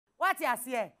What you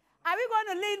say? Are we going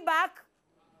to lean back?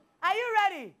 Are you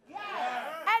ready? Yes.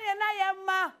 And Nana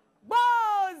Ama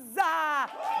Boza,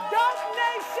 Dog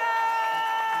Nation.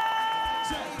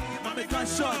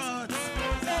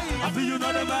 Happy you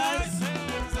know the vibes.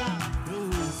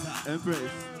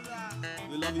 Empress,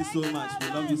 we love you so much. We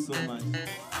love you so much.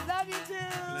 Love you too.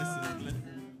 Blessing.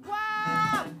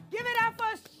 Wow! Give it up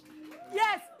for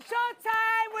yes,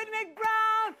 Showtime with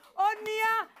McBrown,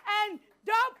 Onia, and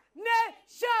Dog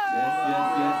Nation.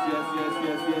 Yes.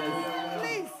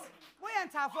 Please, we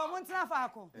enter for one time.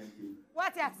 Thank you.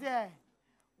 What you say?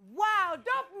 Wow,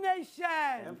 Dog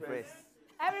Nation. Empress.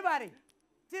 Everybody,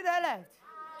 to the left,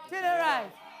 to the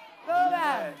right, go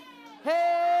back.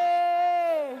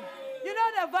 Hey, you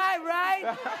know the vibe, right?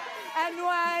 And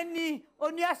when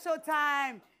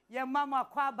Onuashowtime, your mama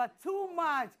kwaba too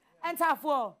much. Enter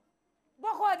for.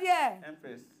 Boko there.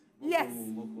 Empress. Yes.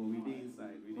 Moko, we day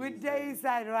inside. We day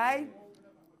inside, right?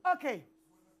 Okay.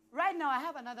 Right now, I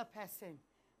have another person,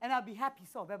 and I'll be happy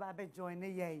so I'll join the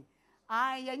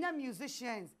young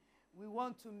musicians. We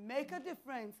want to make a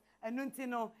difference. And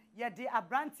nuntino, the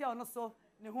abrantia also,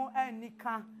 neho and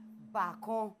nika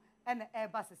bako and the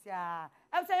airbus.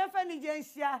 I'm saying, funny,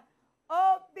 Jensia.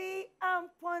 Obi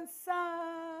Amponsa.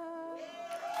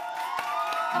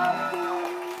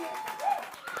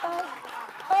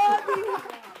 Obi.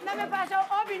 Name pasha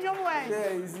Obi nyomwe.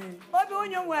 Yeah, easy. Obi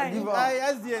nyomwe. I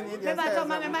SDN need yes. Name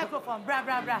my microphone.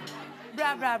 Bra.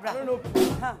 No.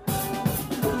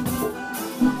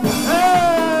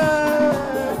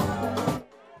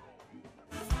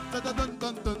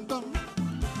 Dun.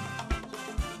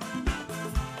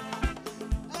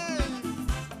 Hey,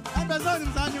 I'm presenting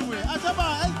him anyway.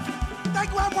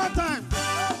 Take one more time.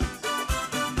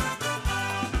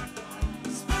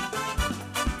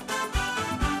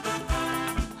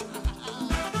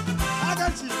 I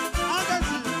got you.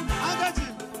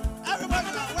 Everybody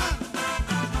now, one. Everybody now.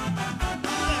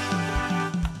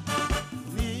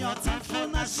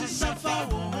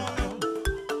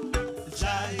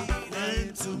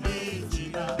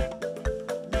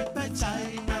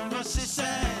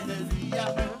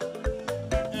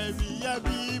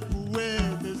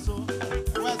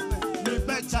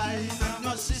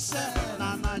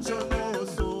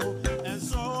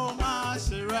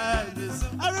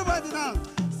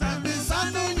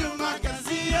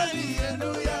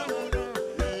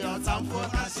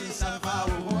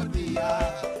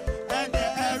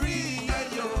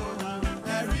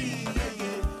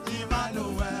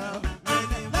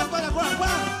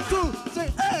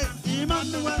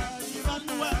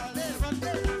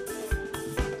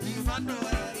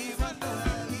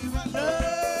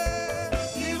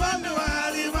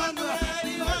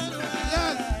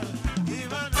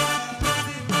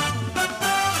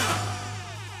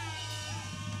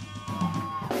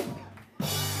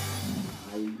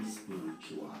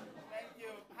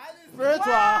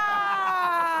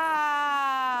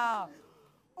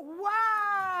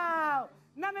 Wow!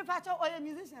 Now me patch all your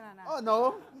musician now. Oh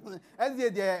no.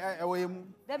 SDN there we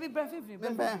There be breakfast.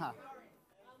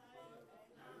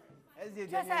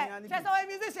 Just all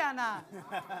musician now.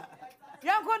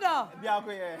 Young Kodo.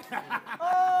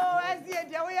 Oh, SDN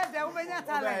there we are there ubenya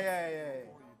talent. Yeah.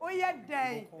 We are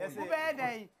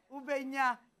day.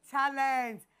 Ubenya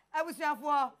talent. I was here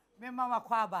for me mama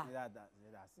kwaba.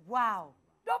 Wow.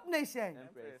 Dog Nation.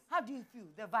 Empress. How do you feel?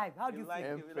 The vibe. How do you feel?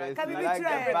 Empress. Can we be like the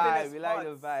tried? vibe. We like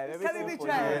the vibe. Can we Everything be for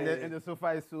tried? you. And the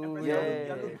sofa is so Empress, yeah.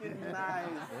 You're looking nice.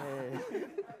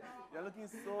 You're looking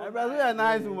so Empress, nice. you're a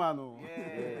nice woman. Oh.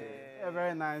 Yeah. A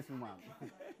very nice woman.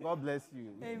 God bless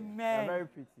you. Amen. You're very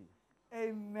pretty.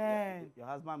 Amen. Your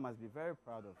husband must be very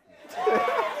proud of you.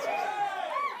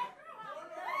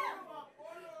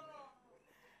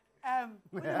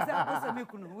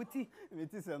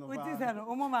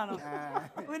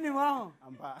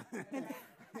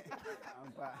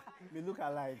 We look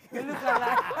alike.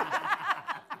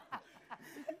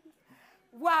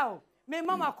 Wow, me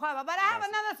mama kwaba, but I have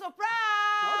another surprise.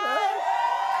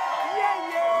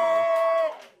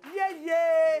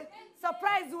 Yeah.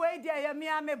 Surprise way there,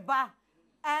 Miami ba,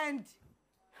 and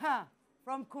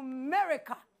from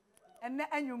America, and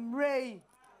you Ray.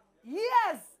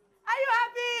 Yes. Are you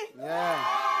happy? Yeah.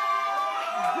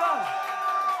 Good.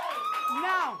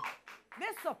 Now,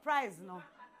 this surprise, no.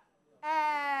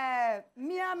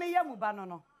 Miami yamubano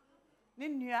no.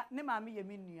 Ninya, ne mami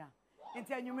yeminya.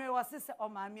 Inti anyume wasise o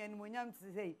mami animonyam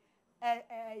to say,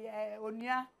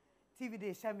 Onia TV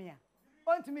de Shamia.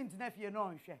 On to me to nephew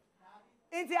no nhwe.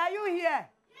 Inti, are you here?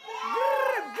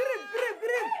 Grip.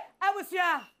 I was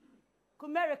here.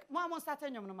 Kumeric, mama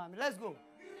starting your mami. Let's go.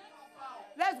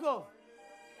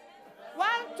 1,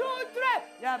 2, 3.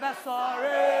 Yeah, but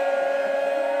sorry.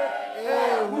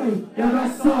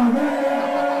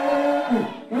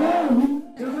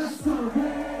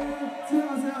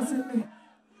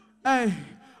 Hey,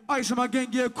 I should my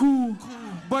gang get cool.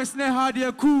 Boys ne hard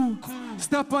yeah cool.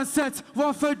 Step on set,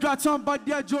 one for drop but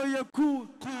their joy yeah cool.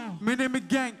 My name is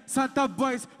gang, Santa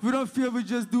Boys. We don't feel we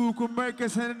just do.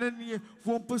 Americans and then you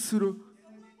won't pursue.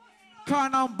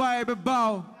 Can't on buy a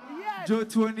bow. Joe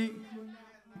 20.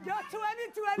 Joe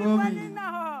 20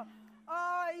 now.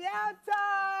 Oh, yeah,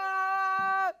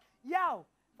 talk. Yo.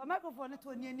 For microphone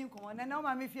to any new one, and now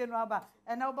my fear no about,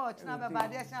 and now about Naba,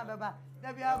 dear Shababa,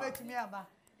 that we are waiting to me about.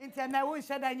 Internet won't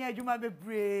shed any you might be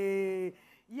brave.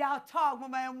 Yaw Tog,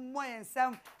 my boy, and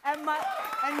some, and my,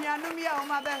 and Yanumia, oh,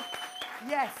 my best.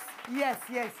 Yes.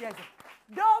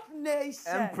 Dope Nation.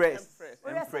 Empress.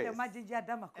 Imagine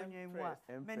Yadama,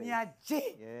 Mania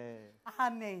J.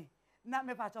 Honey, not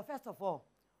me part of first of all,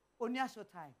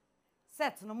 Onuashowtime.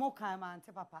 Set no more kind man,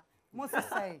 papa. Must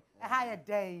say a higher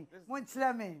day. Won't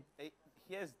let me.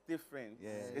 Here's different.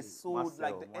 Yeah, it's so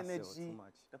like the energy,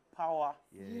 the power.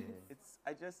 Yeah. It's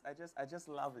I just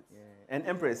love it. Yeah. And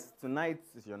Empress, tonight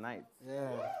is your night.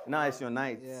 Yeah. Now it's your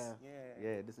night. Yeah.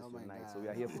 Yeah, this is your night. So we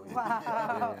are here for you.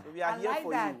 Wow. We are I here like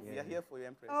for that. you. We are here for you,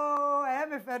 Empress. Oh, I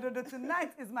am a feather.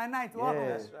 Tonight is my night. Wow. Yeah.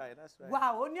 That's right.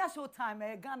 Wow,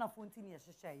 Onuashowtime, Ghana Fontin, yes,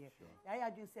 I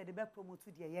just said the best promote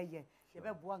to the the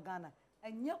best Ghana,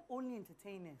 and you're only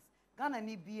entertainers. Ghana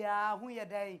Nibia, who you're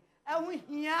there, and we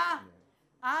here.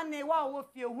 And they were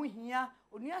fear who here,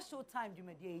 Onuashowtime, you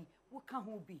may day, who can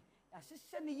who be. I should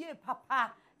send a year,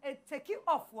 papa, and take it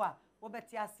off what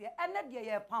Betiasia, and let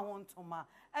your pound to ma,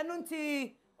 and until,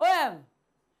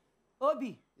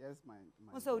 Obi. Yes,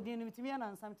 my. So, dealing with me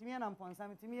and something and upon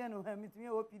something, me and me,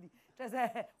 OPD. Just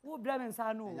a who blame and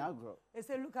son. It's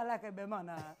a look like a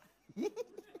bemana.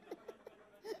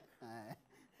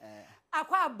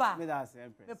 Aquaba,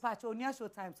 the patch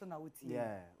Onuashowtime, so now.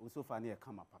 Yeah, we so funny,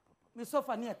 come up, papa. Me so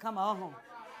funny, come on.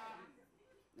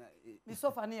 Me so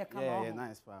funny, come on. Yeah,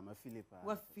 nice, fam. I feel it.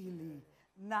 What feeling?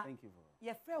 Na. Thank you for.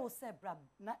 Your friend will say, Brab,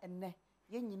 na and ne,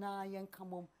 yen come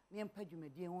home, me and Pedro,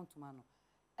 dear one to mano.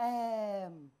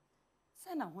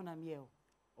 Send a one am yell.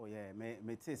 Oh, yeah,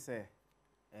 me say,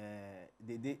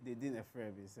 they didn't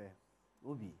afraid, they say,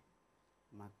 Obi,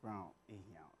 McBrown, in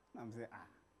here. I'm saying,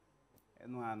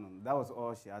 no, that was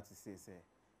all she had to say.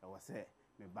 I was say,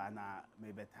 me bana,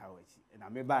 me better, and I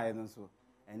may buy it also,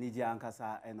 and Niji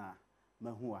Ankasa and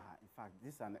Mahua. In fact,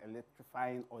 this is an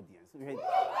electrifying audience.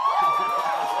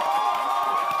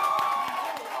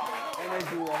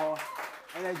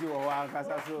 Energy,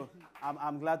 Ankasa. So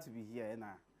I'm glad to be here, and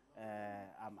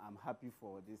I'm happy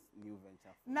for this new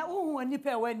venture. Now, who any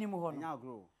pair when you move Now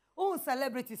grow. Who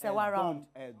celebrities are around?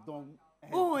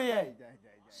 Oh, yeah.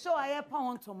 So I have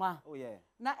pound to ma. Oh, yeah.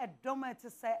 Now a domer to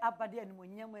say, Abadi and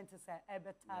when you went to say,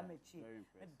 every time a cheap.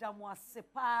 Damwa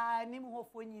sepa, Nimo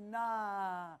for you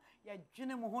na. Ya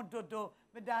Junimo dodo,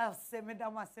 Medam say,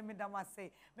 Medama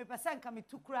say, me person come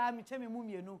to cry, me tell me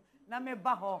mummy, no, na me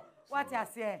baho. What I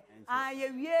say? Ah, ye,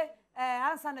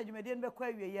 answer that you may didn't be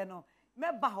quite, you know. Me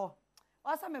baho.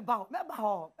 Also, me baho.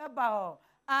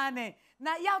 Anne,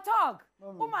 now Yaw Tog.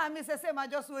 Oh, my Mrs. Sema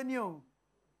just when you.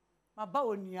 My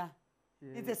baonia.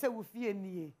 It is a fear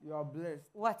near. You are blessed.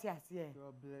 What yes, yeah. You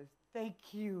are blessed.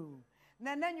 Thank you.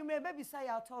 Now then you may baby say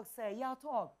Yaw Tog say Yaw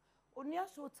Tog.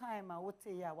 Onuashowtime I would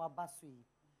say ya wa basui.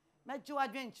 Mejo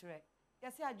adventure.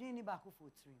 Yes, I dream back for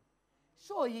 3.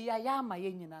 Show ye ya my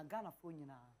yenina Ghana for you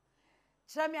now.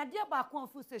 Shall me a dear back one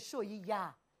foot say show ye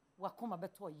ya. What come a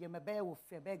better ye may bear with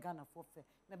fair bear Ghana for fair.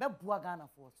 Never bua Ghana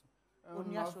for.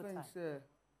 Onuashowtime.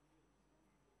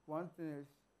 One thing is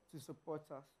to support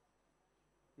us.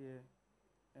 Yeah,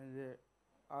 and the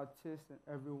artists and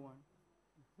everyone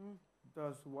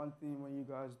does one thing when you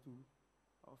guys do,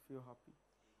 I'll feel happy.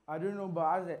 I don't know, but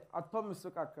I told me so,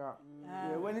 Kaka.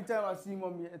 Yeah, anytime I see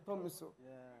mommy, I told me so.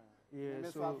 Yeah,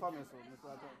 so.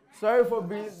 Sorry for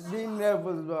being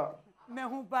nervous, but. Me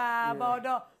who ba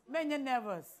about many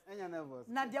nervous.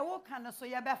 Now the work kind of so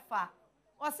you be far.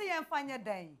 Or say you find your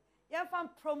day. You find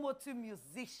promoting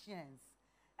musicians,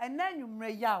 and then you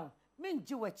may yow. Men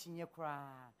do what in your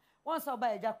cry. Once I buy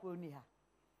a jacko near.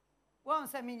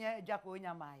 Once I mean a jacko in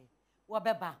your mind. What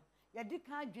beba? Ya dick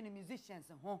can't join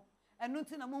musicians at home. And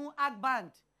nothing a moon act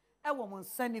band. A woman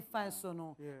sunny fans so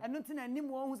no. And nothing a new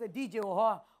one who's a DJ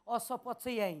or support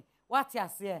to what ya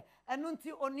say. And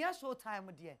nothing on your show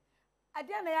time, dear. I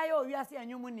didn't know you are saying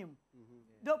your money.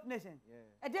 Dope Nation.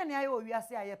 I didn't know you are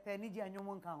saying a penny and your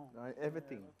monk.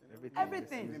 Everything.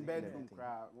 In bedroom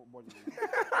crowd.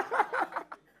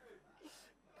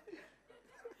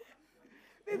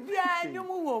 Bibia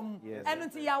nyumu wom enu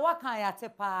ti ya waka ya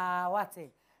tepa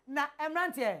wate na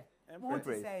emrante What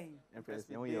to say? Empress.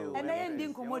 And I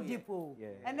ending come deepo. Yeah.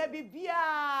 And there be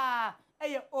bia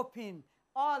open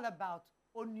all about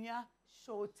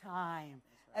Onuashowtime.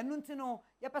 And nuntino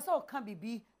ya pesa can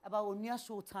be about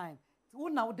Onuashowtime.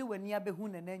 Una wo de wani abehu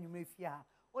na na nwuma fia.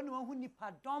 Oni wo hu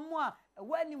nipa dom a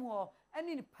wani mo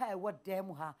ani nipa e wo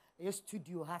dem ha e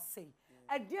studio ha say.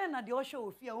 Ade na de wo hwe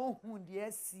ofia wo hu de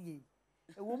asie.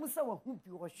 E wo mu se wo hu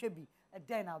bi wo hwe bi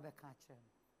ade na wo be ka kire.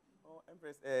 Oh,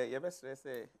 Empress, you best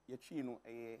say your chi no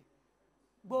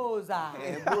Boza.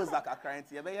 Boza kakra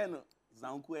nti ye be ye no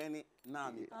zanku eni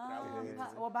na mi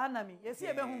kakra. Wo ba na mi. Ye si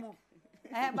e be hu mu.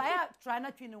 Ba ya try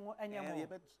na twi no enye mo.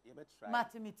 You be try.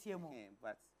 Matimitie mo.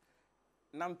 But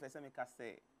nam person make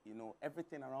say, you know,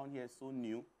 everything around here is so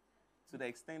new to the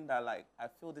extent that like I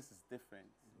feel this is different.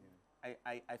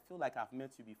 I feel like I've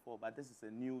met you before, but this is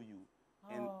a new you.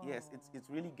 And yes, it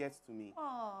really gets to me.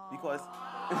 Because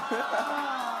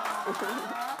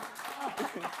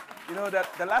you know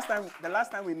that the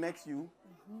last time we met you,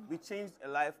 we changed the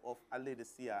life of Ale the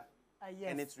Sia. Yes.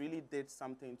 And it really did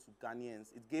something to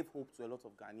Ghanaians. It gave hope to a lot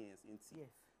of Ghanaians in tea. Yes.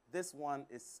 This one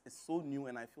is so new,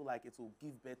 and I feel like it will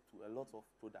give birth to a lot of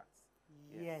products.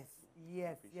 Yes.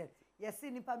 Yes,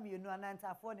 nipa mi no ananta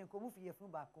afọ ne komu fi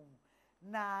yefun ba kom.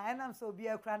 Na enam so bi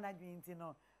ekra na dwinti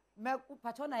no. Me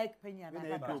pacho na ek penya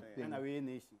na ka. Na we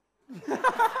nation.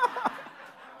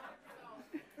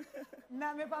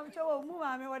 Na me pam cho mu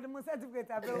ma me wode mu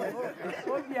certificate abe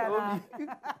o bia na.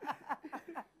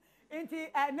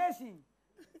 Inti nation.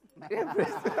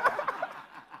 Empress.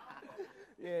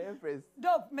 Yeah, Empress.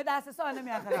 Dope, me da se so na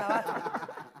me akasa.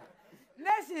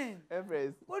 Nation.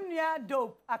 Empress. Unya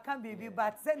dope, I can't be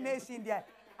but say nation there.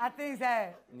 I think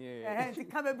say it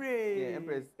can be brave. Yeah,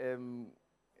 Empress.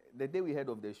 The day we heard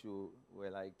of the show, we're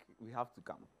like, we have to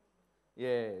come.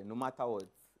 Yeah, no matter what.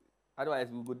 Otherwise,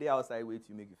 we'll go there outside wait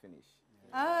to make you finish.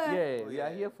 Yeah, we are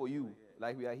here for you.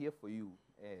 Like, we are here for you.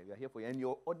 We are here for you. And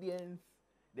your audience,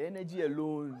 the energy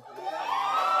alone.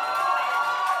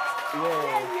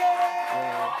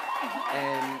 Yeah.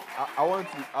 And I want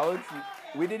to.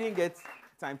 We didn't get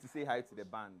time to say hi to the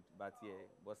band, but yeah,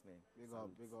 boss man. Big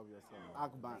up yourself.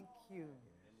 Akban.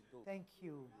 Thank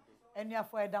you. And you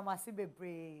for Damasi be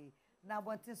brave. Na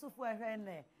bontin so for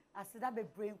hwene. Asida be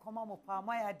brave nkoma mo pa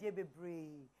my ade be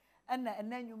brave. And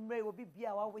then you mre will be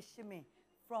bia wa wish me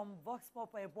from Vox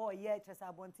Pop a boy yeah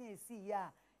chesa bontin see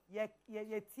ya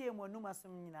ye tie mo numa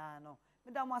som nyina no.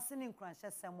 Me da mo ase ne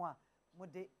nkranhye sem a mo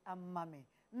de amma me.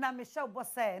 Na me shall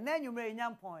boss say na nwumre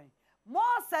nyampon.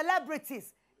 More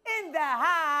celebrities in the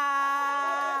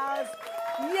house.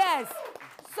 Yes.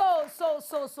 So.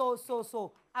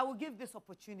 I will give this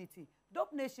opportunity.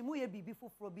 Dope Nation, mu ye bibi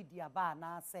fufuro bi diaba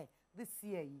na say this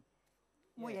year.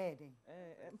 Mu ye den.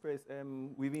 Empress,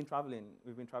 we've been traveling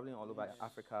all over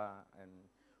Africa, and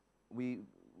we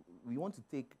want to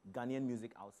take Ghanaian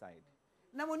music outside.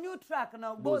 Now my new track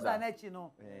now goes on it, you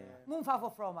know. Move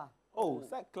for from her. Oh,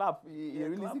 that clap. You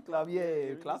release the clap.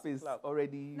 Yeah, clap is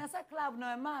already. Na sa clap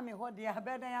no mama what they are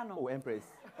better ya no. Oh, Empress.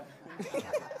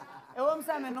 E won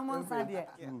say me no mon say there.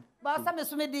 But say me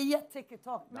so me dey yet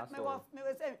TikTok. Me say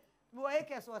me wa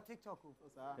ekes o TikTok o.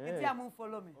 Enti am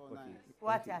follow me.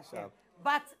 What ya share.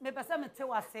 But me person me te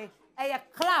wa say e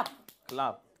clap.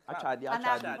 Clap. Achadi. No,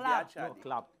 clap.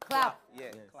 Clap.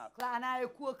 Yeah, clap. Clap and I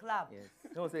cool clap. Yes.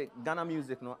 You know say Ghana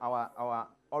music no our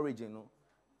origin no.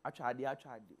 Achadi.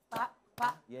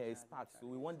 Pa. Yeah, it's part. So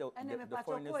we want the foreigners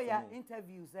to know.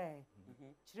 Interviews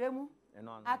Chiremu.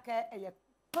 No. Ake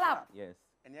clap. Yes.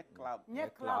 And your club. Nye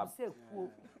club say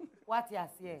cool. What ya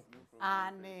say?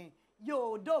 And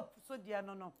yo dope so dear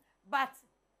no. But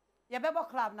ya bebo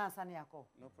club na sani yako.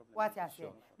 No problem. What ya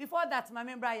say? Before that, my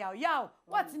member Yaw,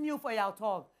 what's new for Yaw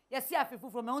Tog? You see a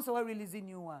people from also we're releasing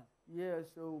new one. Yeah,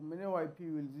 so many YP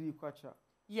will see culture.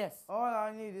 Yes. All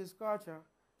I need is culture.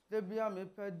 They be a me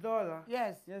per $1.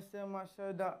 Yes. Yes, my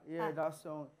shoulder. Yeah, that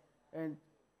song. And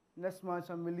next month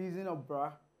I'm releasing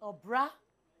Obra. Obra?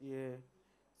 Yeah.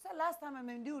 So last time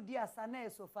I do dear Sane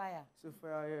Sophia.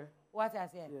 Sophia, yeah. What I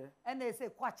say? Yeah. And they say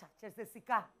kwacha, just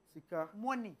sika. Sika.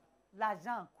 Money,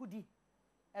 l'argent, kudi.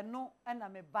 And no, and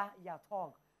I'm a ba Yaw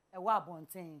Tog. A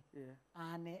wabonting. Yeah.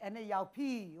 And a Yaw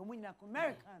P,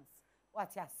 Americans.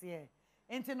 What I say?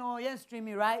 Ain't no yen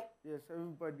streaming, right? Yes,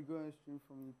 everybody go and stream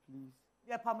for me, please.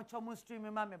 Yeah, pamuchomu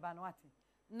streaming mama banwati.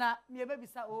 Na me baby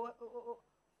sa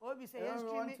be say yen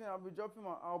streaming. I'll be dropping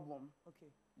my album.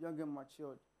 Okay. Young and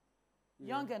Matured. Yeah.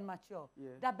 Young and mature.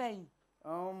 Yeah. That ben.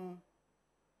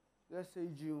 Let's say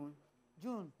June.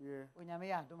 June. Yeah. Onyame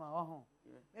ya do ma ho.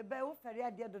 Yeah. Me be wo fere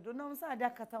ade dodo no sa ade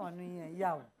akata wanu yen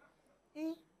yawo.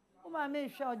 O ma me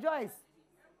hwe Joyce.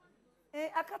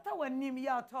 Akata wanim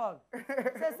Yaw Tog.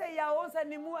 Say ya won say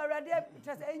nimu awrade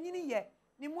just enyini ye.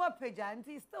 Nimu apeja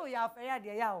nti still ya afeya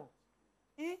de ya o.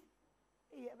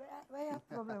 Where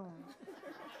problem?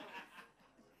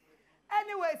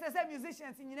 Anyway, say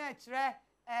musicians in chere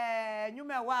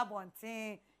nyume wa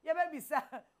bonten. Ye be bisa.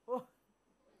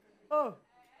 Oh,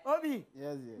 Obi.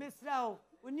 Yes, Miss Rao,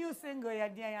 a new single ya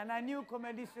dia and a new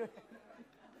comedy show.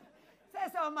 Say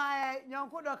so my young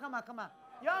kudo come.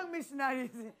 Young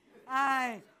missionaries.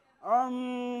 Aye.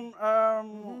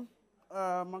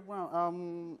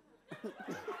 McBrown,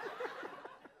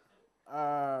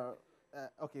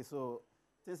 okay, so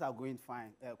things are going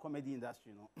fine. Comedy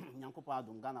industry, Nyankopa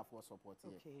Adum Ghana for support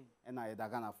here. Okay. And I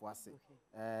Ghana for us.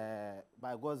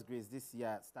 By God's grace, this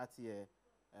year, start here,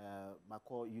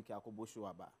 Bako UK Akobo show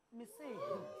aba. Me say.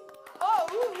 Oh.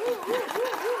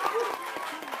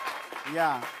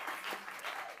 Yeah.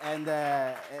 And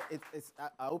it's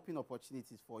open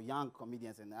opportunities for young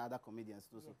comedians and other comedians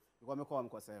too. So because me call them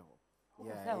Koseho.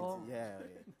 Yeah.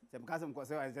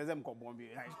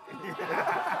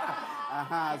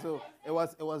 So it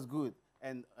was good.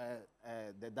 And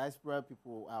the diaspora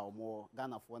people are more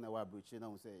Ghana for one hour bridge.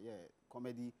 You say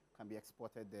comedy can be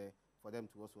exported there for them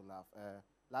to also laugh.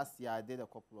 Last year I did a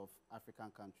couple of African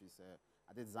countries.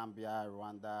 I did Zambia,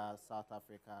 Rwanda, South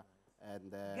Africa.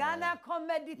 And Ghana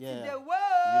comedy to the world.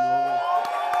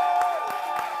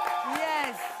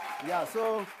 Yes. Yeah,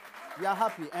 so we are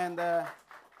happy, and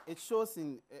it shows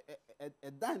in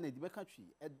a dynamic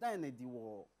country, a dynamic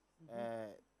war,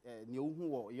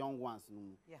 young ones.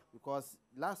 Yeah. Because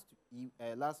last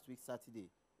week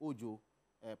Saturday, Ojo,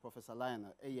 Professor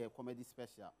Lionel, a comedy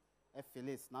special,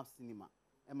 Phyllis Snap Cinema,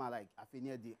 Emma like I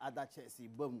feel the other Chelsea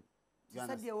boom. You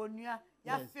said the Onuya,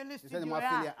 Phyllis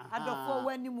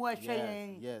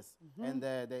Yes. And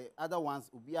the other ones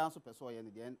will be also persuaded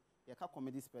in the end. You can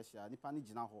comedy special. Ni pani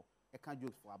jinaho. You can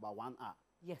joke for about 1 hour.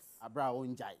 Yes. Abra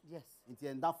onjai. Yes. In the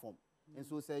end that form. And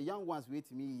so say young ones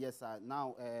wait me. Yes, sir.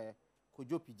 Now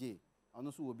Kojo PJ. And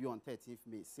also will be on 13th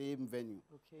May. Same venue.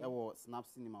 Okay. Our Snap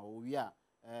Cinema. We are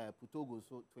Putogo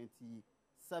so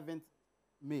 27th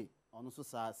May. And also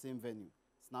same venue.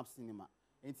 Snap Cinema.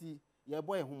 And yeah,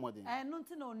 boy, home modern. And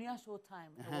not in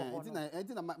Onuashowtime.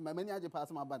 Anything my many aje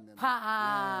pass my band.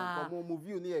 Come movie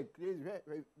you need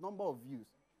crazy number of views.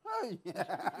 Hey,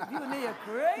 you need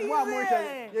crazy.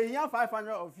 You have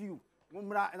 500 of you.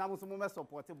 Mumra and I'm also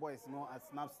supported boys, at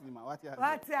Snap Cinema. What you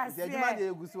say?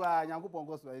 You go Nyankopo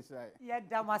go so yeah,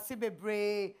 damasi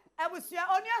bebre. I was here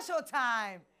on your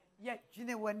Onuashowtime. Yeah,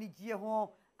 Jine wani je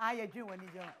ho. I Jine wani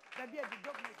je. Baby, the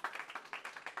government.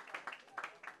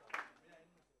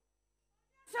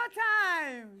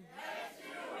 Showtime.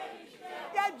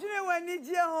 Yeah, June when you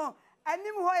go, and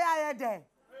him who there.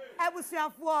 I was here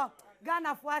for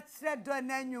Ghana for said do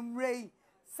name ray.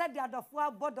 Said the other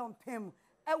for bottom pim.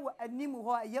 A nim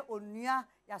who a year on near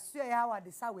ya swear how I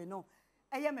decide we know.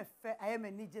 I am a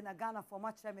Nijin a Ghana for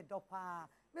much me dopa.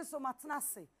 Miss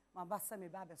Matnasi, my bassa me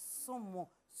babe some more.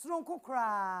 Strong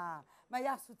cra. My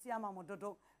yasutia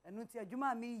mamododo, and Nutia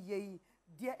Juma me ye,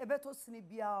 dear Ebeto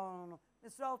Sinibiano.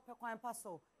 Mr. Pequine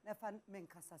Paso, never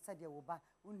menkasa said ye will buy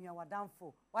unia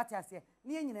wadamfo. What I say,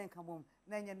 near you come home,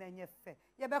 nanya fe.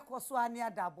 Ye beko so near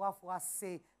dabwa for us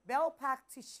say, bell pack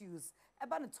tissues,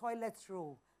 about a toilet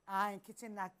roll, and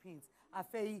kitchen napkins, a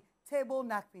fay table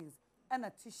napkins, and a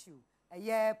tissue, a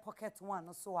year pocket one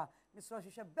or so. Mr.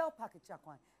 Rochelle bell package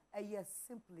one. A year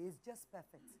simply is just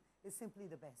perfect. It's simply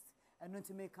the best. And not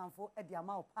to make comfort at the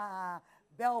amount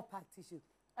bell pack tissue.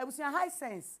 I was in high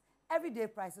sense. Everyday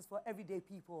prices for everyday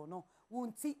people, no.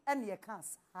 Won't see any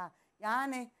accounts.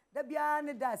 Yane, the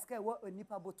biane desk, what a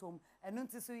nipa bottom, and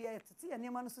nunti so yet to see any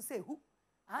man to say who.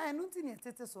 I nunti near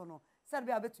Tetasono, said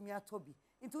be a bit to me at Toby.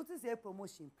 Into this a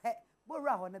promotion, pet,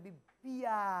 Bora on a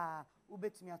bia, who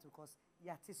bet me at because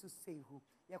Yatisu say who.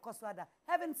 Ya coswada,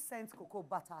 heaven sent cocoa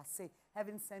butter, say,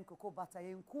 heaven sent cocoa butter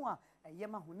in Kua, a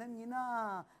Yama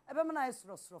Hunanina, a Bemanize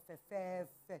Rosro, fair,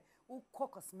 who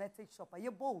cosmetic shop, a ye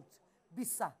boat,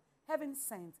 Bisa. Heaven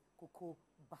sent cocoa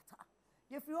butter.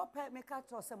 If you pet make out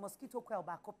a mosquito quail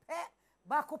back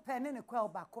up pen and a quail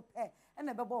back up and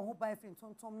a baby who buy fin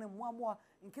tom name one more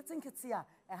in kitten kitia,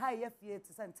 a high FA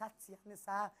to send taxi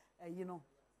and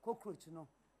cockroach,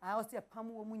 I was a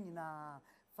palm woman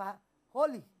fa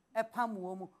holy a palm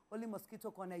woman, only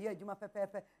mosquito corner, yeah, Juma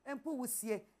pepper, and poo will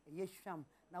see a ye sham.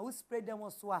 Now we spread them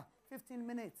on 15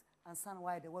 minutes and sun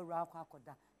wide the world round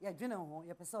quackoda. Ya general,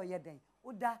 ya person ye day.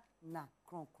 Uda na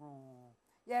kron.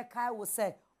 Yeah, Kai will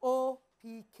say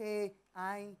OPKI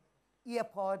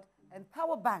earpod and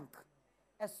power bank.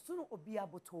 As soon as be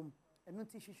able to and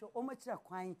notice show much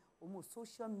quine almost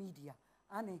social media.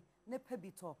 Ane ne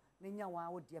pebito Ninya wa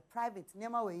wo de private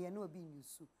nema we ye na obi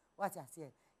nyusu. What I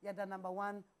say? Yeah, the number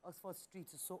 1 Oxford Street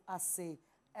so I say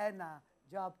and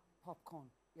job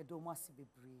popcorn. You do must be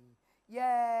brave.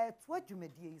 Yeah, what you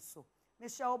made so.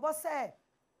 Michelle Boss say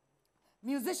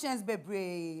musicians be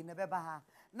brave na beba ha.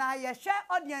 Na ye share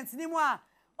audience ni mo a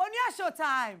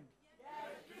Onuashowtime.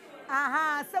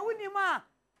 Aha, so we ni mo a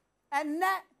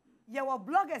enne ye wo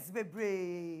bloggers be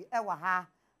brave e wa ha.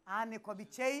 Ani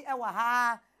Kobichei e wa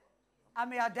ha.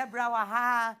 Amia Debra wa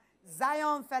ha.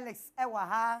 Zion Felix e wa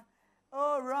ha.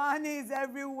 Oh, Ronnie is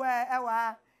everywhere.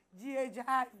 Ewa,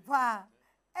 GHI pa.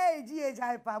 Hey,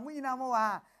 GHI pa. Muyina mo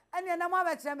wa. Eni na mo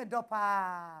be me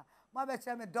dopa. Mo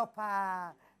be me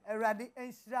dopa. Eradi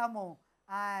enshiramo.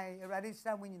 Ai, eradi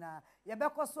enshiramo nyina. Ye be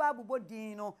koso abubo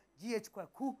din no GH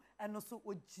kwaku eno so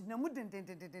ogina mu den.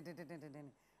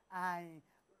 Ai,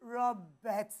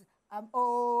 Robert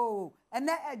oh,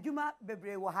 ene adwuma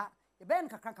bebre wo ha. Ben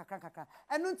kakra.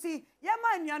 Enunti ye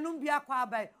ma nuanum bia kwa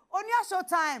abai.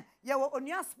 Onuashowtime, ye wo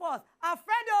Onua Sports.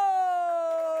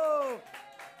 Alfredo!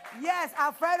 Yes,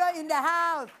 Alfredo in the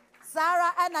house.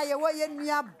 Sarah and ye wo ye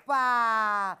nua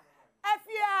ba.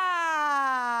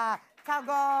 Efia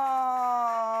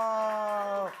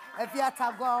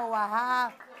Tago wa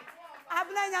ha.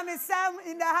 Abna nyamisam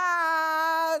in the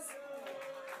house.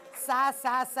 Sa.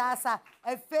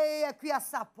 Efe akua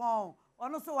sapon.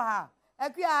 Ono so wa ha.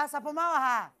 Ekia sapoma wa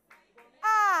ha.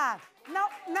 Ah, na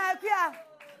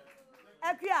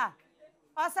ekia.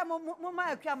 Asa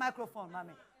mama ekia microphone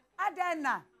mami.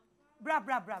 Adena. Bra.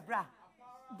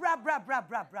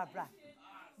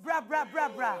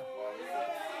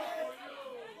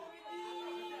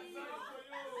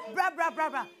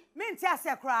 Minti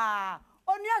ase kra.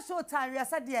 Onuashowtime we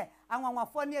say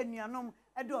anwanwafo ne anuanom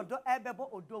e de odo ebebo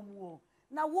odomu o.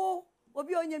 Na wo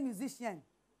obi onye musician.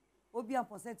 Obi am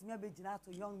percent me abegina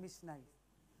to young missionaries.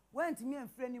 Went me and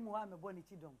friend him wa me boni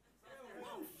chidom.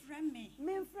 One friend me.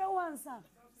 Me friend one son.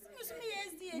 Me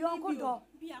yes you uncle do.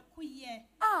 Be akoye.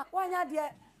 Ah, wanya de.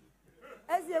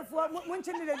 Eziefo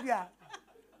munchi ni le bia.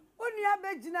 Oni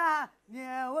abegina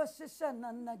ne wo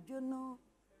hwehwe na jono.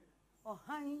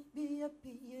 Ohan bi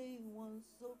apie won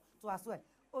so. To aso e.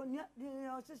 Oni de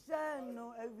hwehwe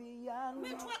no awiya no. Me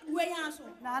twa we aso.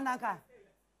 Na anaka.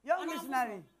 Young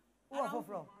missionary. Who are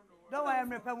from? Don't worry, I'm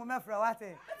repairing my friend. What?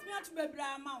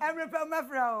 I'm repairing my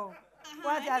friend.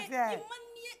 What I say?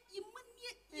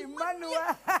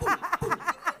 Emmanuel.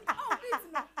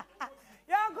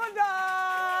 Young good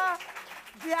dog.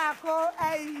 Diako,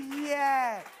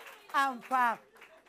 yeah. I'm back.